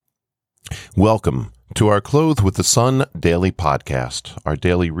Welcome to our Clothed with the Sun daily podcast, our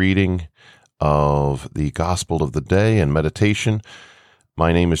daily reading of the Gospel of the Day and meditation.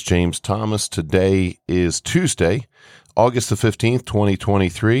 My name is James Thomas. Today is Tuesday, August the 15th,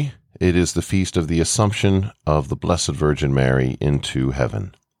 2023. It is the feast of the Assumption of the Blessed Virgin Mary into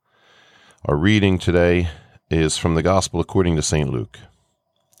heaven. Our reading today is from the Gospel according to St. Luke.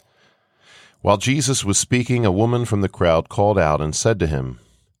 While Jesus was speaking, a woman from the crowd called out and said to him,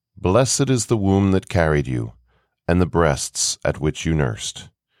 "Blessed is the womb that carried you, and the breasts at which you nursed."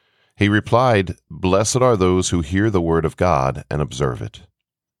 He replied, "Blessed are those who hear the word of God and observe it."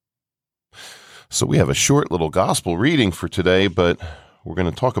 So we have a short little gospel reading for today, but we're going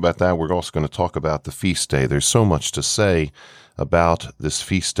to talk about that. We're also going to talk about the feast day. There's so much to say about this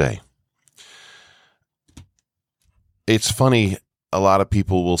feast day. It's funny, a lot of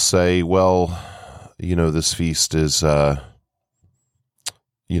people will say, well, this feast is...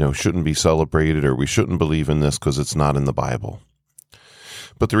 shouldn't be celebrated, or we shouldn't believe in this because it's not in the Bible.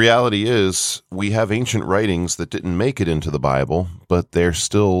 But the reality is, we have ancient writings that didn't make it into the Bible, but they're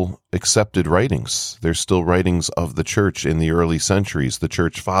still accepted writings. They're still writings of the church in the early centuries, the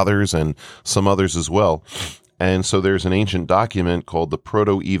church fathers and some others as well. And so there's an ancient document called the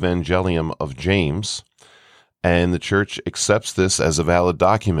Proto-Evangelium of James, and the church accepts this as a valid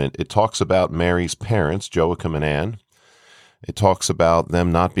document. It talks about Mary's parents, Joachim and Anne. It talks about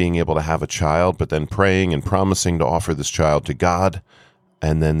them not being able to have a child, but then praying and promising to offer this child to God.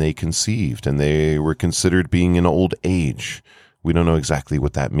 And then they conceived, and they were considered being in old age. We don't know exactly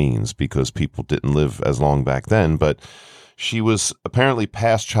what that means because people didn't live as long back then, but she was apparently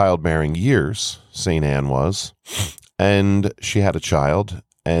past childbearing years, St. Anne was, and she had a child,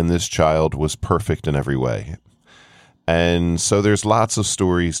 and this child was perfect in every way. And so there's lots of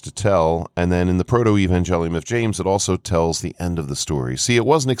stories to tell. And then in the Proto-Evangelium of James, it also tells the end of the story. See, it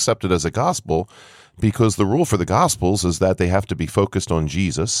wasn't accepted as a gospel because the rule for the Gospels is that they have to be focused on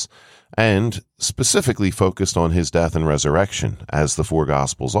Jesus and specifically focused on his death and resurrection, as the four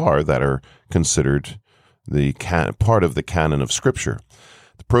Gospels are that are considered the part of the canon of Scripture.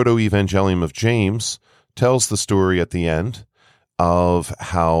 The Proto-Evangelium of James tells the story at the end of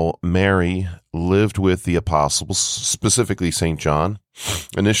how Mary lived with the apostles, specifically St. John,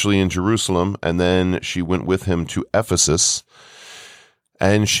 initially in Jerusalem, and then she went with him to Ephesus,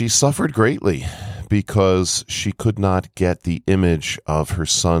 and she suffered greatly because she could not get the image of her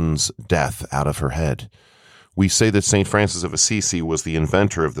son's death out of her head. We say that St. Francis of Assisi was the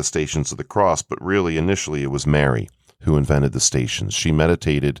inventor of the Stations of the Cross, but really initially it was Mary who invented the stations. She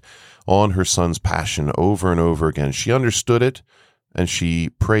meditated on her son's passion over and over again. She understood it, and she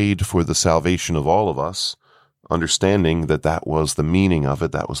prayed for the salvation of all of us, understanding that that was the meaning of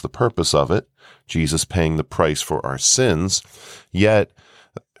it, that was the purpose of it, Jesus paying the price for our sins. Yet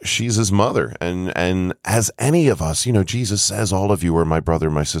she's his mother, and as any of us, Jesus says, all of you are my brother,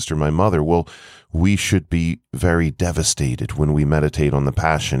 my sister, my mother. Well, we should be very devastated when we meditate on the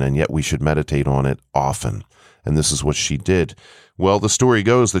Passion, and yet we should meditate on it often. And this is what she did. Well, the story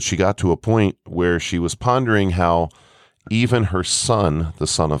goes that she got to a point where she was pondering how even her son, the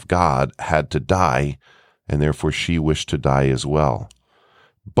Son of God, had to die, and therefore she wished to die as well.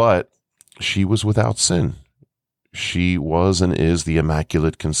 But she was without sin. She was and is the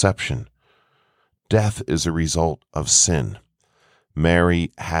Immaculate Conception. Death is a result of sin.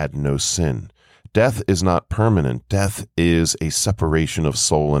 Mary had no sin. Death is not permanent. Death is a separation of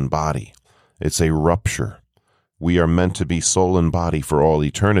soul and body. It's a rupture. We are meant to be soul and body for all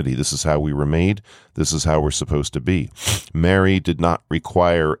eternity. This is how we were made. This is how we're supposed to be. Mary did not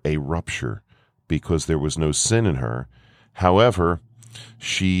require a rupture because there was no sin in her. However,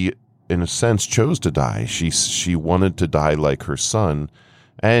 she, in a sense, chose to die. She wanted to die like her son,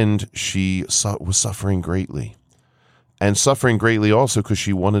 and she was suffering greatly. And suffering greatly also because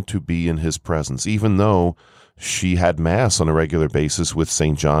she wanted to be in his presence. Even though she had Mass on a regular basis with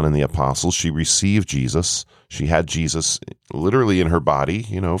St. John and the apostles, she received Jesus. She had Jesus literally in her body,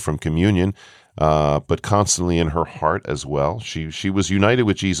 from communion, but constantly in her heart as well. She was united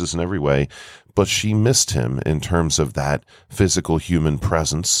with Jesus in every way, but she missed him in terms of that physical human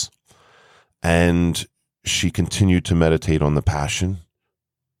presence. And she continued to meditate on the Passion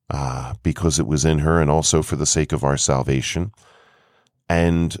because it was in her, and also for the sake of our salvation.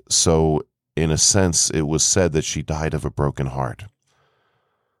 And so, in a sense, it was said that she died of a broken heart.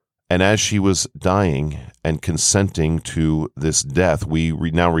 And as she was dying and consenting to this death, we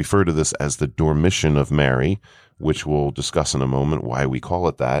now refer to this as the Dormition of Mary, which we'll discuss in a moment why we call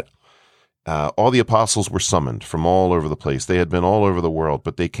it that. All the apostles were summoned from all over the place. They had been all over the world,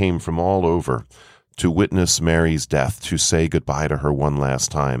 but they came from all over to witness Mary's death, to say goodbye to her one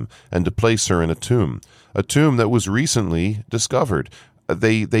last time, and to place her in a tomb that was recently discovered.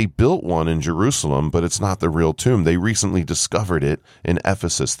 They built one in Jerusalem, but it's not the real tomb. They recently discovered it in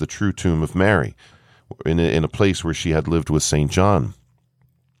Ephesus, the true tomb of Mary, in a place where she had lived with St. John.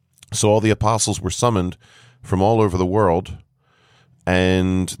 So all the apostles were summoned from all over the world,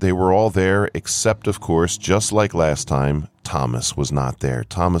 and they were all there, except, of course, just like last time, Thomas was not there.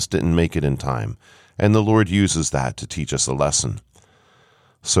 Thomas didn't make it in time, and the Lord uses that to teach us a lesson.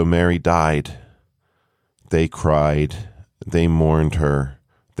 So Mary died. They cried. They mourned her.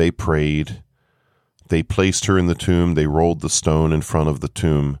 They prayed. They placed her in the tomb. They rolled the stone in front of the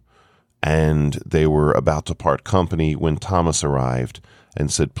tomb, and they were about to part company when Thomas arrived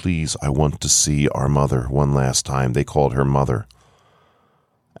and said, "Please, I want to see our mother one last time." They called her mother.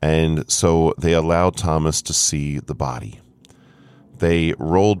 And so they allowed Thomas to see the body. They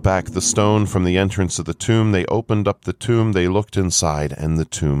rolled back the stone from the entrance of the tomb. They opened up the tomb. They looked inside, and the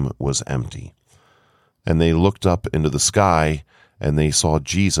tomb was empty. And they looked up into the sky, and they saw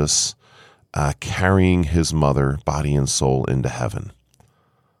Jesus carrying his mother, body and soul, into heaven.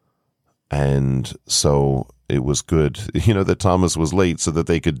 And so it was good, that Thomas was late so that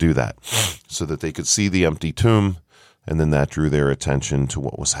they could do that, so that they could see the empty tomb, and then that drew their attention to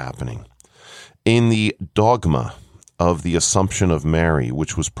what was happening. In the dogma of the Assumption of Mary,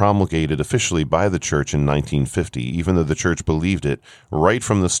 which was promulgated officially by the Church in 1950, even though the Church believed it right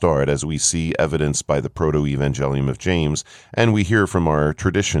from the start, as we see evidenced by the Proto-Evangelium of James, and we hear from our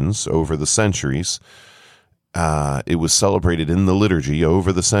traditions over the centuries, it was celebrated in the liturgy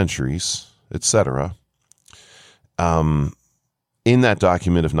over the centuries, etc. In that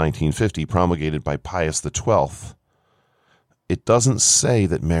document of 1950, promulgated by Pius XII, it doesn't say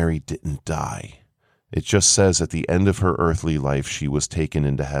that Mary didn't die. It just says at the end of her earthly life, she was taken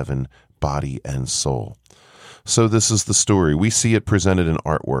into heaven, body and soul. So this is the story. We see it presented in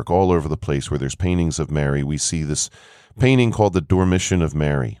artwork all over the place where there's paintings of Mary. We see this painting called the Dormition of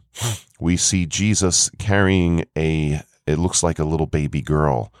Mary. We see Jesus carrying it looks like a little baby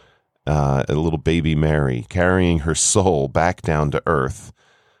girl, a little baby Mary, carrying her soul back down to earth.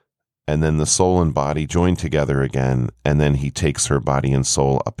 And then the soul and body join together again, and then he takes her body and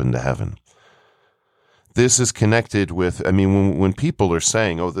soul up into heaven. This is connected with, when people are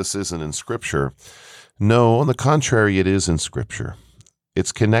saying, oh, this isn't in Scripture, no, on the contrary, it is in Scripture.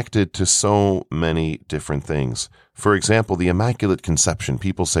 It's connected to so many different things. For example, the Immaculate Conception,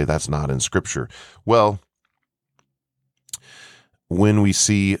 people say that's not in Scripture. Well, when we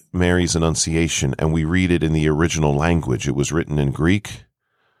see Mary's Annunciation and we read it in the original language, it was written in Greek.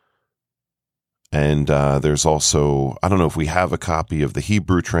 And there's also, I don't know if we have a copy of the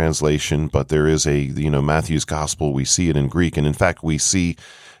Hebrew translation, but there is Matthew's Gospel, we see it in Greek. And in fact, we see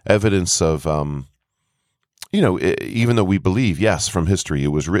evidence of, even though we believe, yes, from history,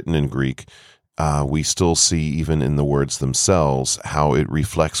 it was written in Greek, we still see even in the words themselves how it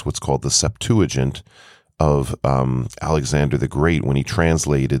reflects what's called the Septuagint of Alexander the Great when he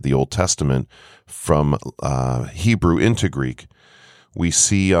translated the Old Testament from Hebrew into Greek. We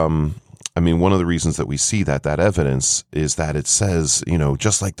see... one of the reasons that we see that evidence is that it says,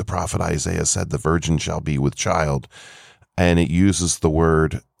 just like the prophet Isaiah said, the virgin shall be with child, and it uses the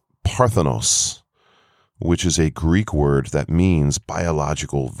word parthenos, which is a Greek word that means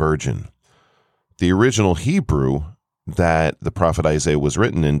biological virgin. The original Hebrew that the prophet Isaiah was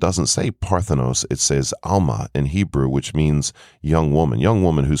written in doesn't say parthenos, it says alma in Hebrew, which means young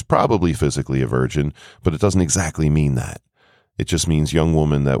woman who's probably physically a virgin, but it doesn't exactly mean that. It just means young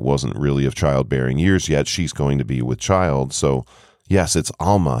woman that wasn't really of childbearing years yet. She's going to be with child. So, yes, it's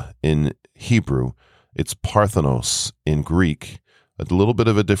Alma in Hebrew. It's Parthenos in Greek. A little bit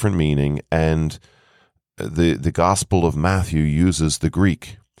of a different meaning. And the Gospel of Matthew uses the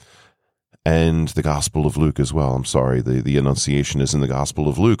Greek. And the Gospel of Luke as well. I'm sorry, the Annunciation is in the Gospel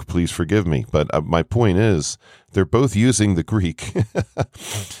of Luke. Please forgive me. But my point is, they're both using the Greek.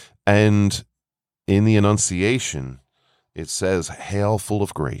 And in the Annunciation, it says, "Hail, full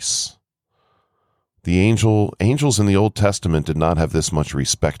of grace." The angels in the Old Testament did not have this much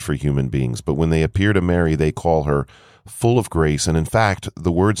respect for human beings, but when they appear to Mary, they call her full of grace. And in fact,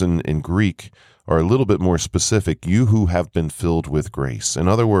 the words in Greek are a little bit more specific. You who have been filled with grace. In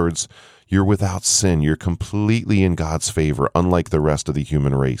other words, you're without sin. You're completely in God's favor, unlike the rest of the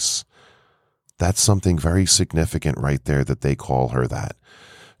human race. That's something very significant right there that they call her that.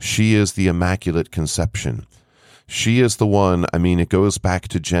 She is the Immaculate Conception. She is the one, it goes back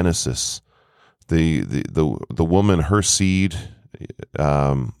to Genesis. The woman, her seed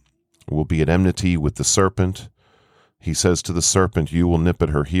will be at enmity with the serpent. He says to the serpent, you will nip at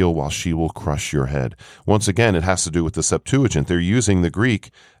her heel while she will crush your head. Once again, it has to do with the Septuagint. They're using the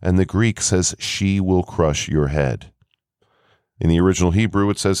Greek, and the Greek says, she will crush your head. In the original Hebrew,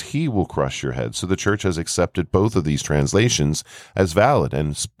 it says, he will crush your head. So the church has accepted both of these translations as valid.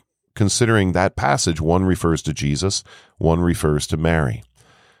 And considering that passage, one refers to Jesus, one refers to Mary.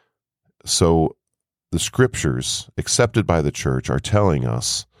 So the scriptures accepted by the church are telling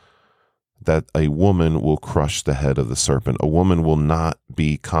us that a woman will crush the head of the serpent. A woman will not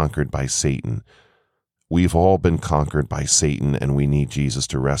be conquered by Satan. We've all been conquered by Satan, and we need Jesus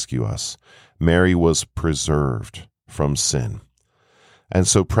to rescue us. Mary was preserved from sin. And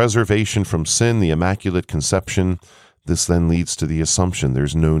so preservation from sin, the Immaculate Conception, this then leads to the assumption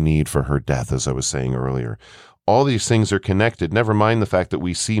there's no need for her death, as I was saying earlier. All these things are connected, never mind the fact that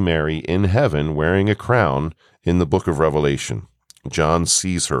we see Mary in heaven wearing a crown in the book of Revelation. John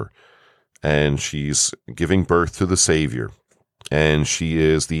sees her, and she's giving birth to the Savior, and she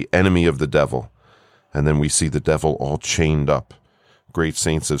is the enemy of the devil. And then we see the devil all chained up. Great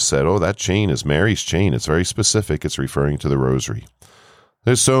saints have said, oh, that chain is Mary's chain. It's very specific. It's referring to the rosary.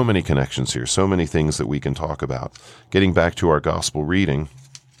 There's so many connections here, so many things that we can talk about. Getting back to our gospel reading,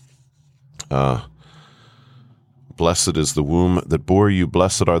 blessed is the womb that bore you,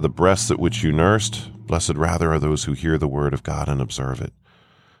 blessed are the breasts at which you nursed, blessed rather are those who hear the word of God and observe it.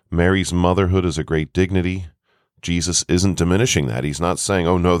 Mary's motherhood is a great dignity. Jesus isn't diminishing that. He's not saying,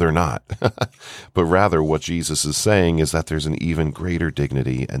 oh, no, they're not. But rather what Jesus is saying is that there's an even greater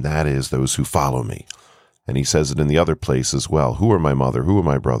dignity, and that is those who follow me. And he says it in the other place as well. Who are my mother? Who are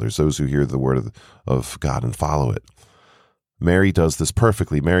my brothers? Those who hear the word of God and follow it. Mary does this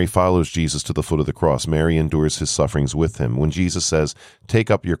perfectly. Mary follows Jesus to the foot of the cross. Mary endures his sufferings with him. When Jesus says, take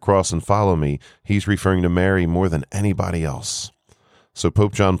up your cross and follow me, he's referring to Mary more than anybody else. So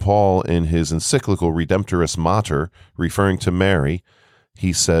Pope John Paul, in his encyclical Redemptoris Mater, referring to Mary,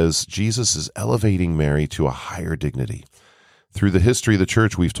 he says Jesus is elevating Mary to a higher dignity. Through the history of the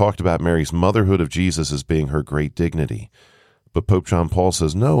church, we've talked about Mary's motherhood of Jesus as being her great dignity. But Pope John Paul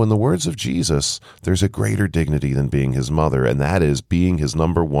says, no, in the words of Jesus, there's a greater dignity than being his mother, and that is being his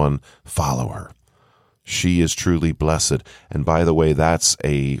number one follower. She is truly blessed. And by the way, that's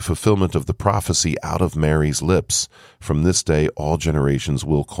a fulfillment of the prophecy out of Mary's lips. From this day, all generations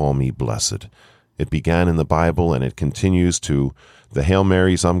will call me blessed. It began in the Bible, and it continues to the Hail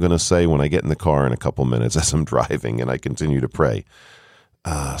Marys I'm going to say when I get in the car in a couple minutes as I'm driving, and I continue to pray.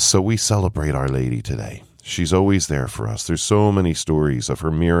 So we celebrate Our Lady today. She's always there for us. There's so many stories of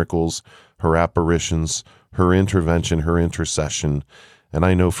her miracles, her apparitions, her intervention, her intercession. And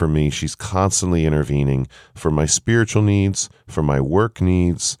I know for me, she's constantly intervening for my spiritual needs, for my work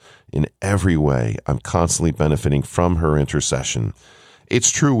needs. In every way, I'm constantly benefiting from her intercession. It's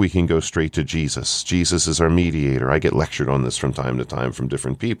true we can go straight to Jesus. Jesus is our mediator. I get lectured on this from time to time from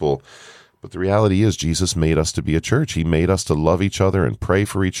different people. But the reality is Jesus made us to be a church. He made us to love each other and pray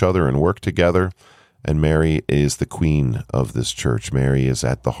for each other and work together. And Mary is the queen of this church. Mary is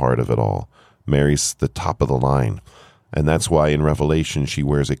at the heart of it all. Mary's the top of the line. And that's why in Revelation she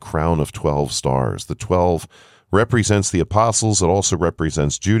wears a crown of 12 stars. The 12 represents the apostles. It also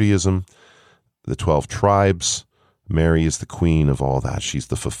represents Judaism, the 12 tribes. Mary is the queen of all that. She's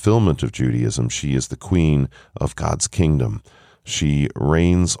the fulfillment of Judaism. She is the queen of God's kingdom. She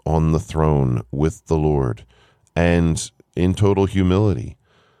reigns on the throne with the Lord and in total humility.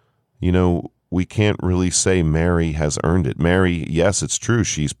 You know, we can't really say Mary has earned it. Mary, yes, it's true,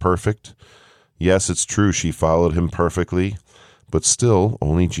 she's perfect. Yes, it's true, she followed him perfectly. But still,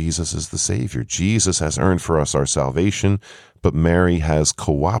 only Jesus is the Savior. Jesus has earned for us our salvation, but Mary has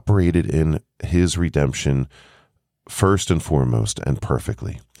cooperated in his redemption first and foremost and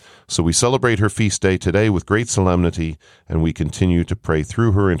perfectly. So we celebrate her feast day today with great solemnity, and we continue to pray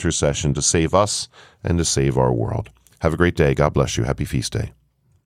through her intercession to save us and to save our world. Have a great day. God bless you. Happy feast day.